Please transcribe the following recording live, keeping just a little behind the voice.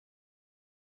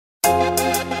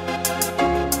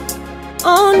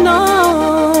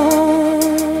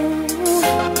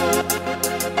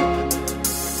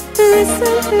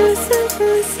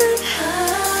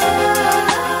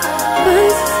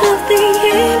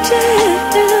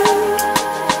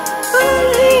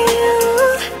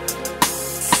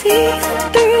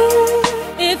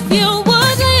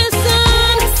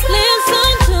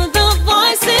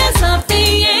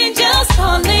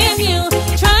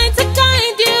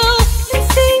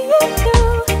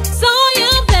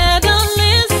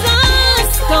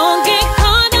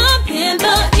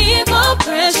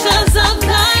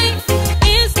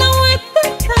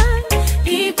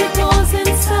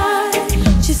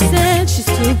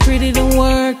pretty to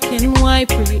work and why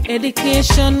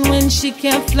pre-education when she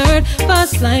can't flirt.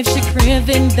 Past life she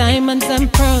craving diamonds and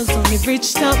pearls. Only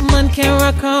rich top man can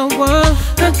rock her world.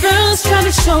 Her girls try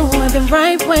to show her the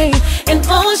right way, and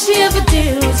all she ever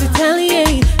did was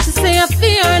retaliate. She say I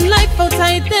fear her life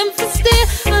outside them for stay,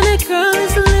 and a girl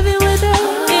is living with her.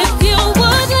 If you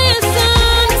would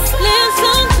listen to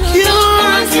the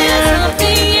voices of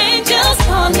the angels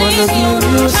calling you,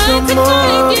 trying to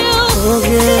guide you.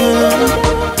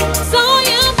 So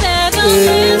you better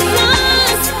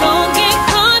listen. Don't get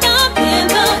caught up in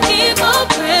the evil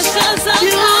pressures of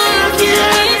life.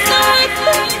 It's the right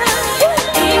thing.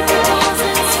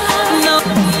 No.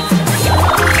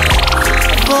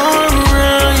 For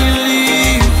you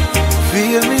leave,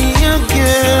 feel me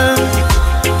again.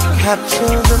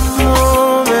 Capture the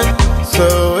moment so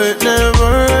it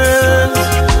never ends.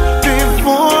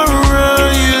 Before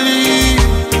you leave,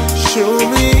 show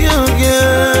me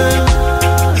again.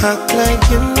 Act like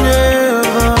you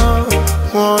never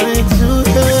wanted to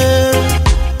end.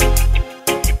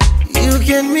 You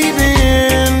can meet me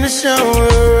in the shower.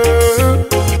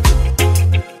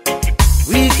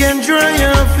 We can dry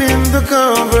up in the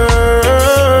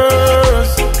covers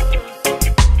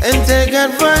and take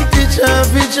advantage of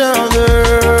each other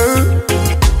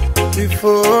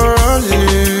before I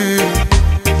leave.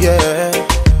 Yeah,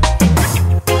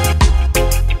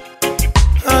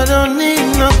 I don't need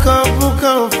no cup of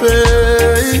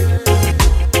coffee.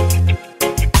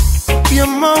 You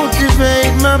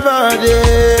motivate my body.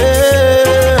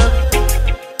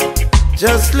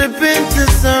 Just slip into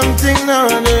something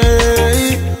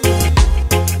naughty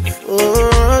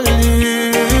for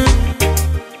you.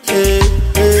 Hey,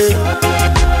 hey.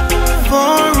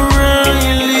 For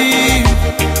you leave,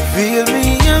 feel me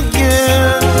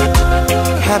again.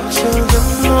 Capture the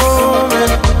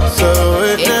moment so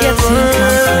it never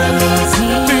ends.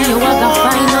 You are gonna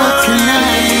find out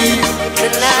tonight.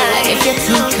 If you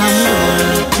think I'm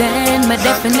weak, then I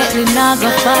definitely not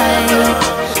gonna fight.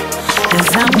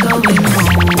 'Cause I'm going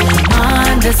home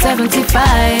on the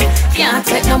 75. Can't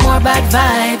take no more bad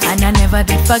vibes. And I never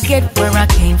did forget where I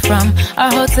came from or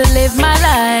how to live my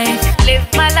life. Live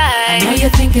my life. I know you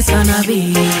think it's gonna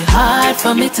be hard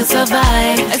for me to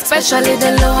survive, especially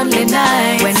the lonely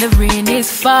night when the rain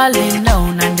is falling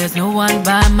down and there's no one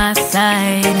by my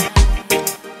side.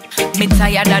 Me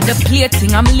tired of the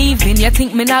plating, I'm leaving. You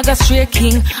think me not go straight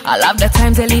king? All of the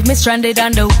times they leave me stranded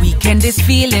on the weekend. This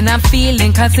feeling I'm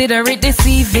feeling, consider it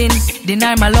deceiving.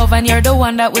 Deny my love and you're the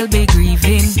one that will be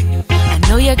grieving. I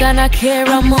know you're gonna care,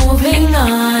 I'm moving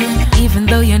on, even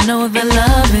though you know the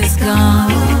love is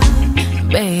gone.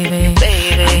 Baby,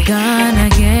 I'm gonna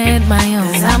get my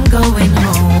own. 'Cause I'm going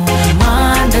home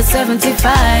on the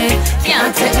 75.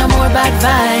 Can't take no more bad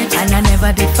vibes. And I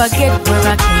never did forget where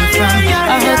I came from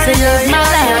or how to live my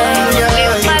life.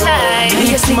 Live my life.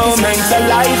 These moments of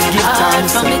life give time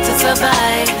for me to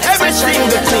survive. every single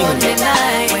thing.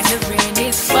 When the rain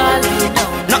is falling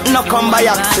down. Nothing no come by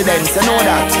accident, you know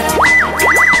that.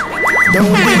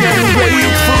 Don't be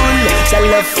ungrateful. The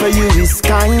love for you is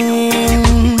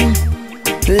kind.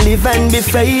 Live and be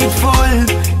faithful.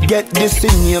 Get this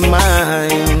in your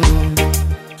mind.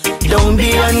 Don't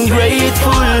be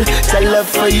ungrateful. The love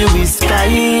for you is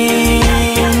kind.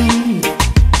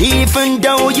 Even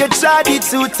though you tried it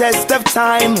to test of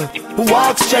time,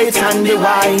 walk straight and be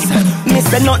wise.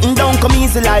 Mister nothing don't come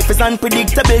easy. Life is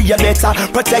unpredictable. You better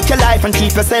protect your life and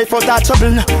keep yourself out of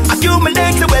trouble.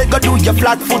 Accumulate the wealth, go do your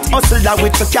flat foot hustle. That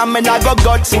with the camera go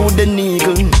through the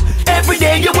needle. Every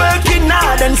day you're working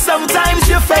hard and sometimes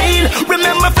you fail.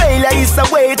 Remember, failure is a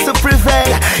way to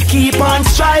prevail. Keep on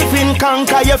striving,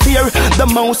 conquer your fear. The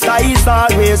Most High is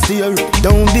always there.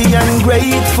 Don't be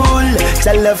ungrateful.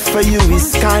 The love for you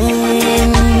is kind.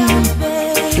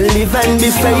 Live and be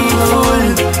faithful.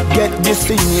 Get this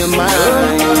in your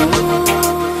mind.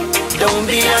 Don't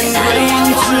be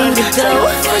ungrateful.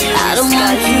 I don't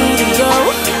want you to go.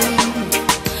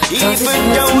 Even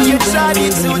though you tried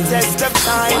it to test of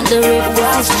time, wonder if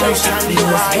was just I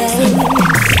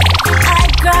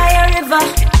cry a river,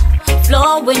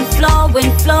 flowing,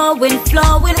 flowing, flowing,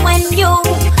 flowing. When you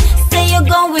say you're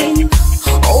going,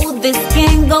 oh, this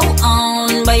can't go on.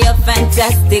 But you're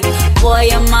fantastic, boy,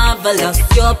 you're marvelous.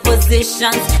 Your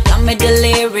positions got me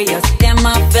delirious. Damn,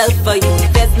 I fell for you.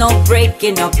 There's no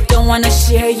breaking up, don't wanna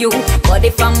share you, but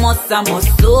if I must, I must.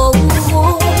 So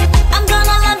I'm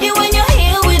gonna love you when you're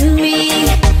here with me,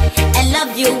 and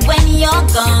love you when you're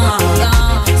gone.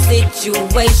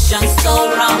 Situation so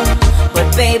wrong, but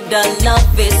babe, the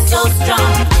love is so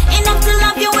strong. Enough to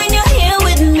love you when you're here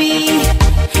with me,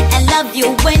 and love you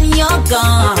when you're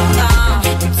gone.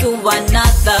 Into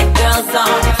another girl's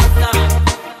arms.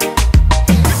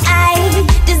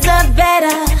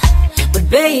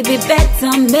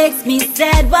 makes me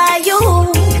sad. Why you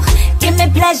give me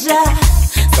pleasure,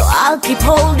 so I'll keep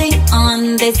holding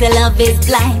on. They say love is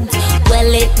blind.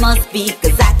 Well, it must be,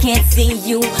 cause I can't see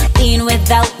you in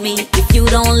without me. If you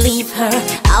don't leave her,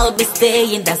 I'll be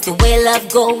staying. That's the way love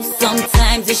goes.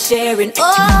 Sometimes it's sharing.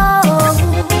 Oh,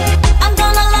 I'm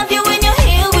gonna love you when you're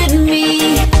here with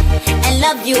me, and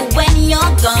love you when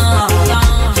you're gone.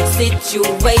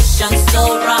 Situation so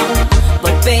wrong,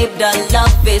 but babe, the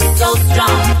love is so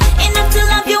strong. Enough to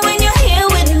love you when you're here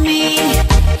with me,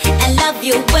 and love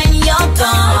you when you're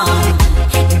gone.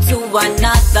 Into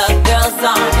another girl's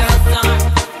arms.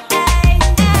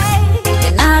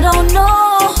 And I don't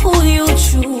know who you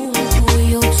choose.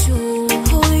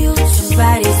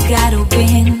 Somebody's gotta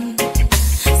win,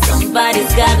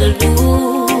 somebody's gotta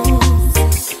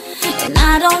lose. And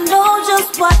I don't know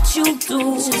just what you do,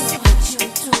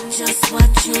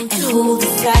 and who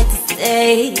decide to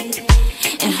stay,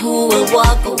 and who will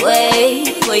walk away.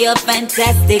 Boy, you're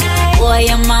fantastic, boy,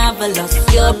 you're marvelous.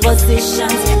 Your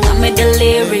positions got me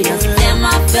delirious. Damn, I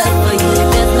fell for you,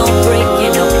 there's no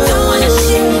breaking up. Don't wanna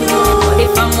shake you, but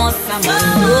if I'm on someone,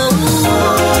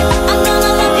 I'm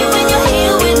gonna love you when you're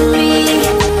here with me,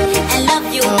 and love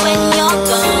you when you're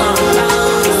gone.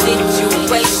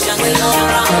 Situation so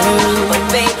wrong, but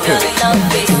baby,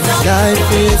 love is so.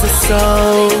 Life is a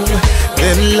song,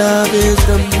 and love is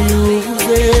the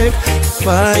music. If I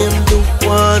am the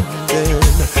one, then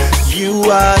you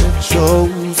are the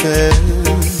chosen.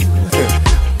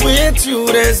 With you,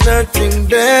 there's nothing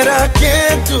that I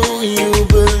can't do. You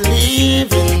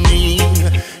believe in me,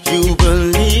 you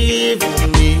believe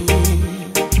in me.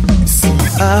 See,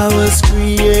 I was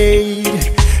created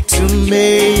to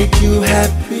make you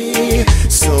happy.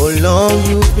 So long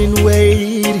you've been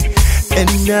waiting, and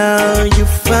now you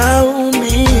found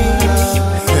me.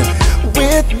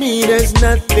 With me, there's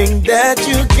nothing that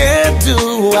you can't do.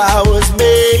 I was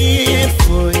made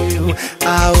for you,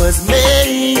 I was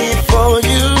made for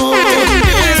you. In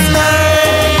this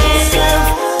life,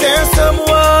 there's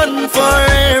someone for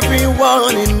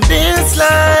everyone. In this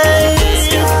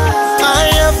life, I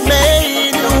have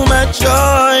made you my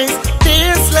choice.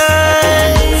 This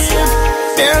life,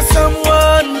 there's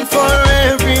someone for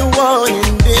everyone.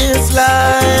 In this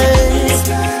life,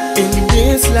 in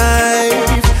this life.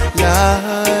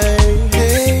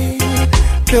 Hey,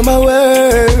 you're my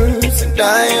words, and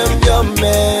I am your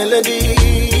melody.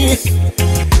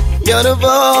 You're the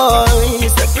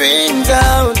voice that brings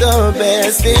out the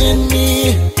best in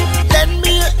me. Let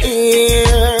me hear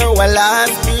while I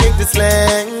speak this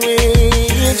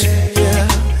language. Yeah,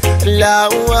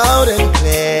 loud and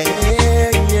clear.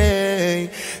 Yeah.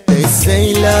 They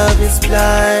say love is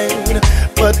blind,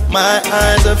 but my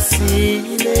eyes have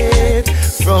seen it.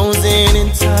 Frozen in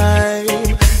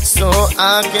time, so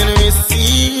I can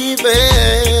receive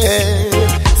it.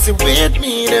 See, with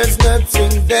me, there's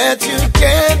nothing that you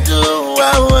can't do.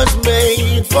 I was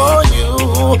made for you,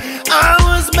 I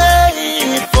was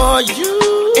made for you.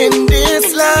 In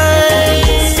this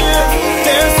life,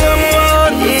 there's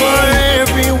someone for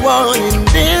everyone. In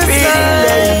this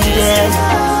life,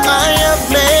 I have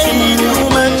made you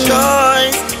my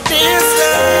choice. This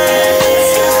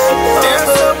life, there's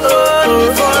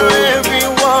someone for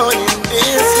everyone. In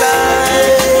this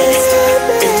life,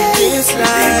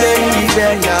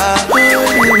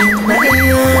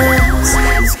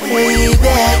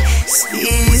 baby,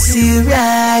 squeeze you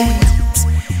right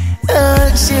all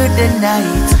through the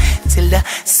night till the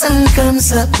sun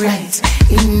comes up bright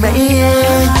in my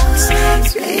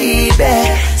arms. Baby,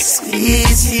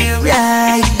 squeeze you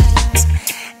right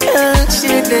all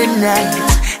through the night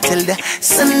till the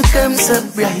sun comes up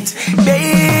bright.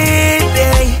 Baby,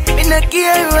 me not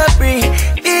care what bring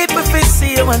people fi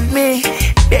see you and me.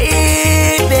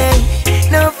 Baby,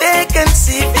 no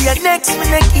vacancy for your next, me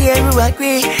not care who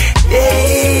agree.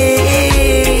 Baby,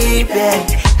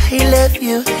 I love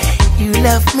you, you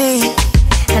love me,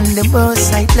 and the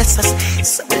most I bless us.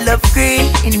 So we love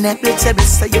green in that table,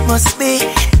 so you must be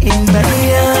in my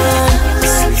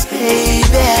arms.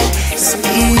 Baby,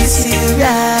 squeeze you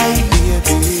right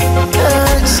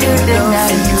all through the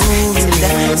night till the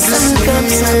sun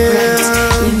comes up bright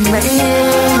in my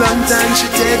arms. Long time she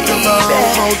take about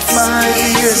 5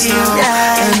 years now,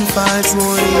 and 5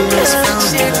 more years from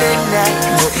now.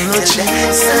 But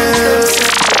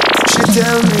she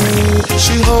tell me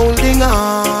she holding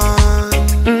on.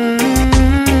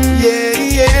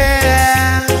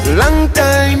 Yeah. Long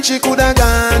time she coulda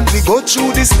gone. We go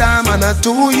through this time and a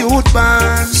 2 youth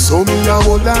band. So me a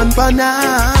hold on for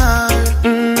now.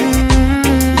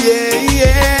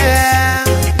 Yeah.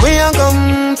 We a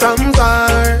come from far,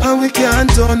 and we can't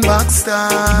turn back star.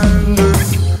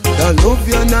 The I love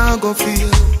you now go feel.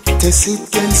 Test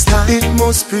it can start, it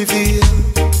must prevail.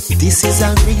 This is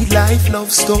a real life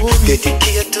love story.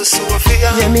 Dedicated to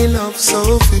Sophia. Yeah, me love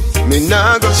Sophie. Me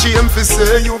nah go shame for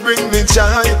say you bring me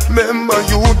joy. Remember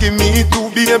you give me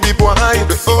two baby boy.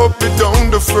 The up, the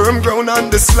down, the firm ground and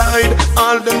the slide.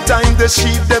 All them time the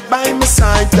sheep that by my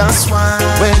side. That's why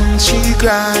when she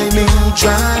cry, me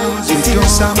dry. She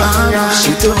thinks I'm alright.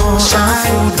 She don't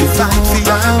shy. The fight for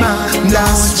mama.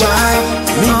 That's why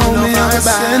me love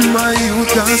send my youth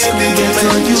cause me get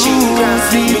on you.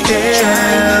 Need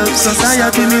help.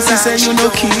 Society needs to say you no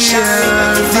care.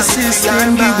 The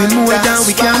system giving more than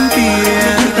we can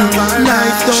bear.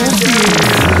 Life don't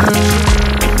fear.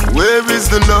 Where is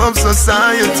the love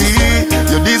society?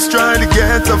 You just try to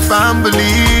get a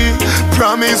family.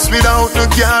 Promise without no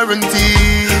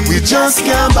guarantee. We just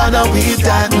can't bother with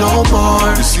that no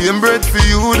more. The same bread for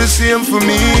you, the same for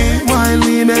me. While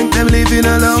we make them live in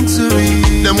a luxury.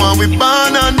 Them want we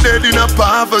born and dead in a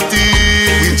poverty.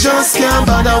 We just can't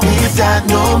bother with that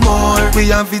no more. We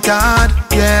have it hard,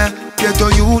 yeah. Get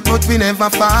to youth, but we never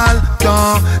fall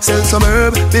down. Sell some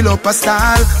herb, build up a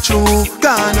style. True,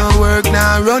 gonna work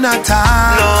now, run at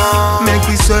all. No. Make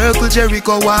we circle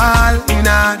Jericho wall.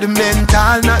 Inna the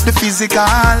mental, not the physical.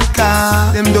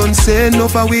 Cause them don't say no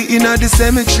for we inna the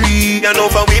cemetery. You know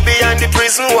for we behind the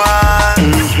prison wall.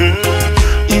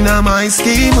 Inna my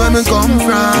scheme where me come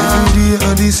from. Every day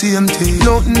on the same thing.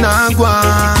 Nothing I go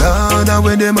on. Lord,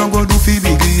 where them a go do fi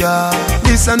biggie ya.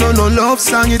 This a no love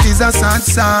song, it is a sad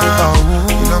song.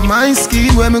 Inna my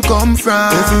scheme where me come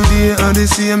from. Every day on the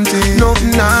same thing.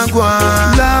 Nothing I go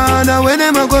on. Lord, where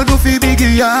them a go do fi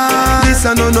biggie ya. This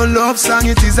a no love song,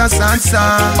 it is a sad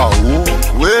song.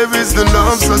 Where is the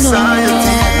love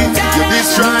society? You're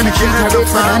just trying to get the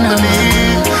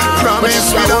family.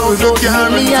 Promise without no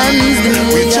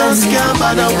guarantee. We just can't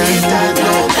bother with that no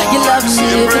more. You love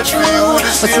me for true,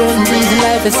 but certain things in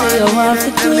life is say you want to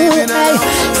do.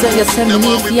 So you say me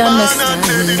need to understand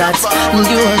that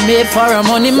you were made for a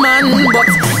money man. But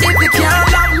if you can't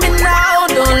love me now,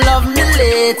 don't love me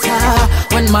later.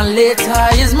 When my later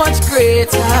is much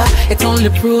greater, it only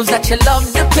proves that you love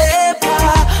the paper,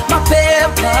 my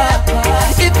paper.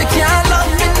 If you can't love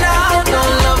me now,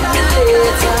 don't love me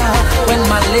later. When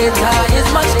my later is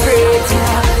much greater,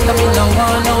 I mean no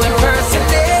one no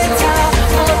impersonator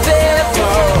on the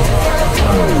paper.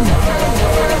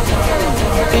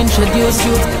 Introduce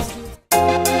you.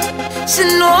 She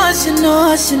know.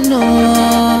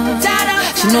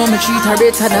 She know me treat her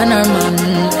better than her man,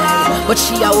 but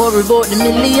she a worry about the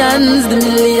millions.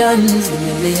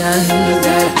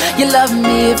 You love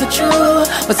me for true,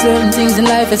 but certain things in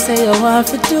life I say you want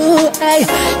to do. Hey,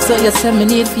 so you say me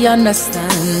need to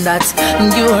understand that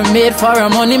you are made for a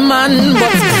money man.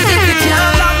 But if you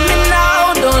can't love me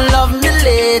now, don't love me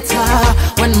later.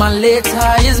 When my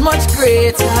later is much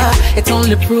greater, it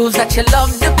only proves that you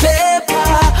love the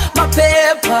paper, my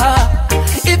paper.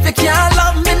 If you can't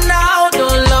love me now,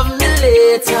 don't love me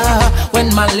later.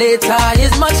 When my later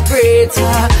is much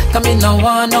greater, come in no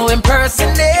one no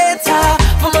impersonator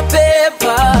for my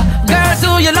paper. Girl,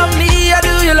 do you love me or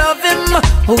do you love him?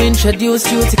 Who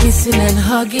introduced you to kissing and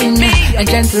hugging, and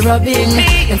gentle rubbing,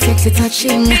 and sexy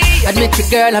touching? Admit it,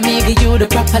 girl, I'm give you the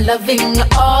proper loving.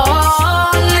 Oh,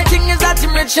 the thing is that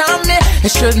you're rich on me.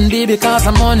 It shouldn't be because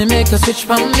I'm only make you switch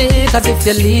from me. Cause if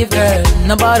you leave, girl,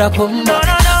 nobody come back.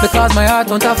 Because my heart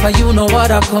won't offer you know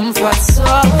what I come for. So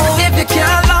if you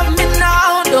can't love me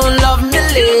now, don't love me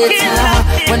later.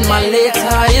 When my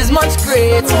later is much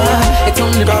greater, it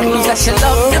only proves that you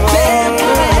love the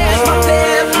paper, my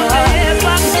paper.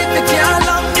 If you can't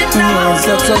love me now,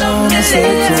 don't love me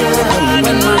later.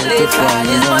 When my later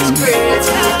is much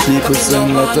greater, people say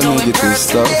lot of negative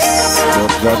stuff,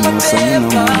 but God knows some no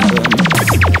man.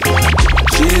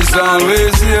 She's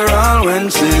always here all when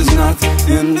she's not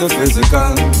in the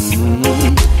physical.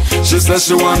 She says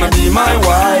she wanna be my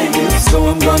wife, so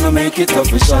I'm gonna make it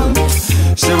official.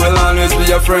 She will always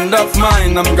be a friend of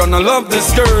mine. I'm gonna love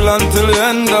this girl until the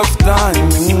end of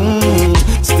time.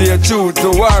 Stay true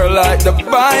to her like the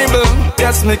Bible.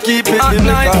 Yes, me keep it at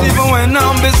night, even when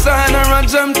I'm beside her, I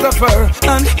dreamt of her.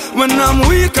 And when I'm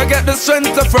weak, I get the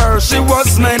strength of her. She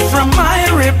was meant from my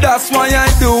rib, that's why I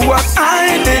do what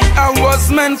I did. I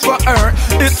was meant for her.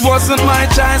 It wasn't my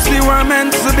choice, we were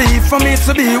meant to be. For me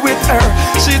to be with her,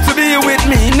 she to be with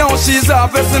me. Now she's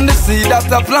harvesting the seed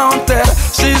that I planted.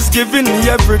 She's giving me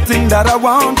everything that I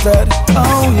wanted.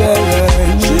 Oh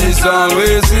yeah. She's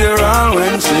always here and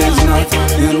when she's not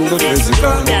in the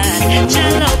physical.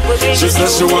 She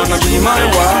says she wanna be my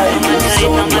wife,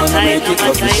 so I'm gonna make it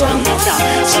official.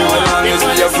 She will always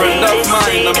be a friend of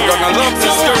mine. I'm gonna love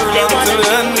this girl until the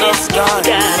end of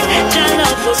time.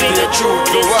 truth,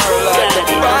 the world like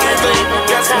the Bible.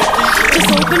 Yes, just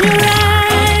open your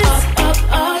eyes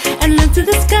and look to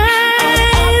the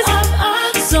skies,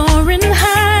 soaring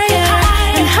higher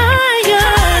and higher.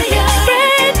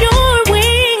 Spread your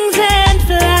wings and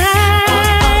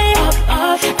fly,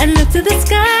 and look to the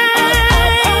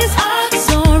skies,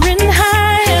 soaring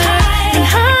higher and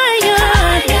higher.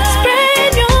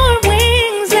 Spread your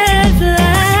wings and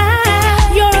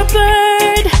fly. You're a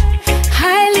bird,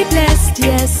 highly blessed,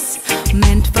 yes,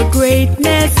 meant for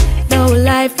greatness. Though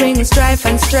life brings strife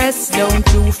and stress, don't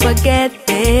you forget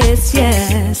this,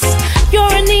 yes.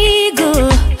 You're an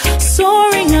eagle,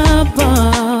 soaring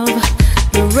above.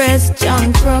 The rest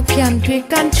John Crook can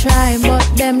pick and try, but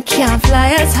them can't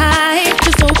fly as high.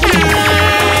 Just open your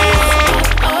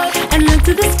eyes and look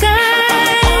to the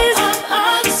skies,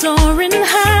 soaring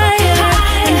higher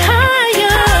and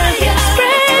higher.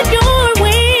 Spread your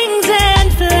wings and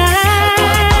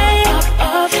fly,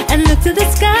 and look to the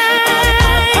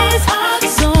skies,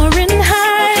 soaring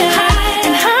higher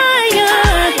and higher.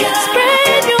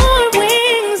 Spread your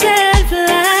wings and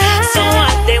fly. So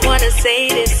what they wanna say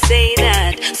this, say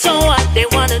that. So what they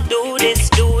wanna do this,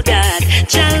 do that.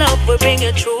 Jah love will bring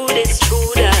you through this,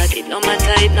 through that. It no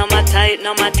matter, it no matter, it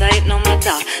no matter, it no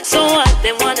matter. So what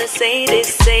they wanna say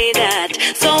this, say that.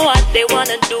 So what they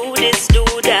wanna do this, do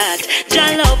that.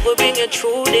 Jah love will bring you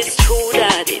through this, through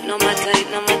that. It no matter, it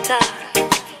no matter.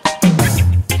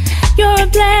 You're a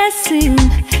blessing,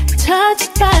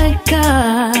 touched by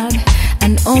God,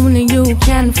 and only you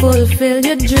can fulfill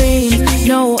your dream.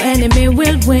 No enemy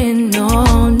will win,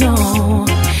 no, no.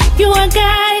 You are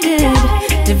guided,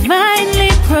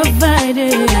 divinely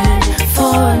provided,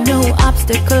 for no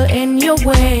obstacle in your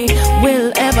way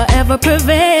will ever, ever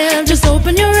prevail. Just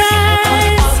open your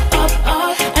eyes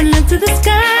and look to the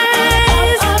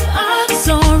skies,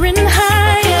 soaring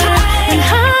higher and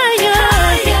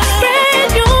higher.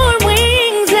 Spread your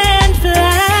wings and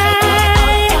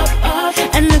fly,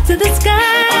 and look to the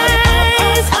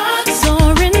skies,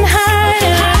 soaring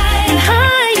higher and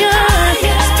higher.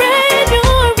 Spread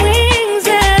your wings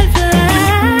and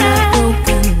fly.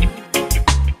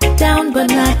 Broken, down but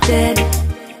not dead.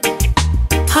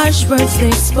 Harsh words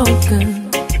they've spoken,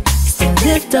 still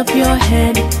lift up your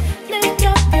head.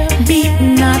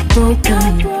 Beaten, not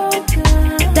broken,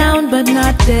 down but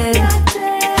not dead.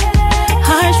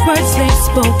 Harsh words they've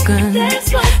spoken,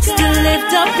 still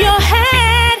lift up your head.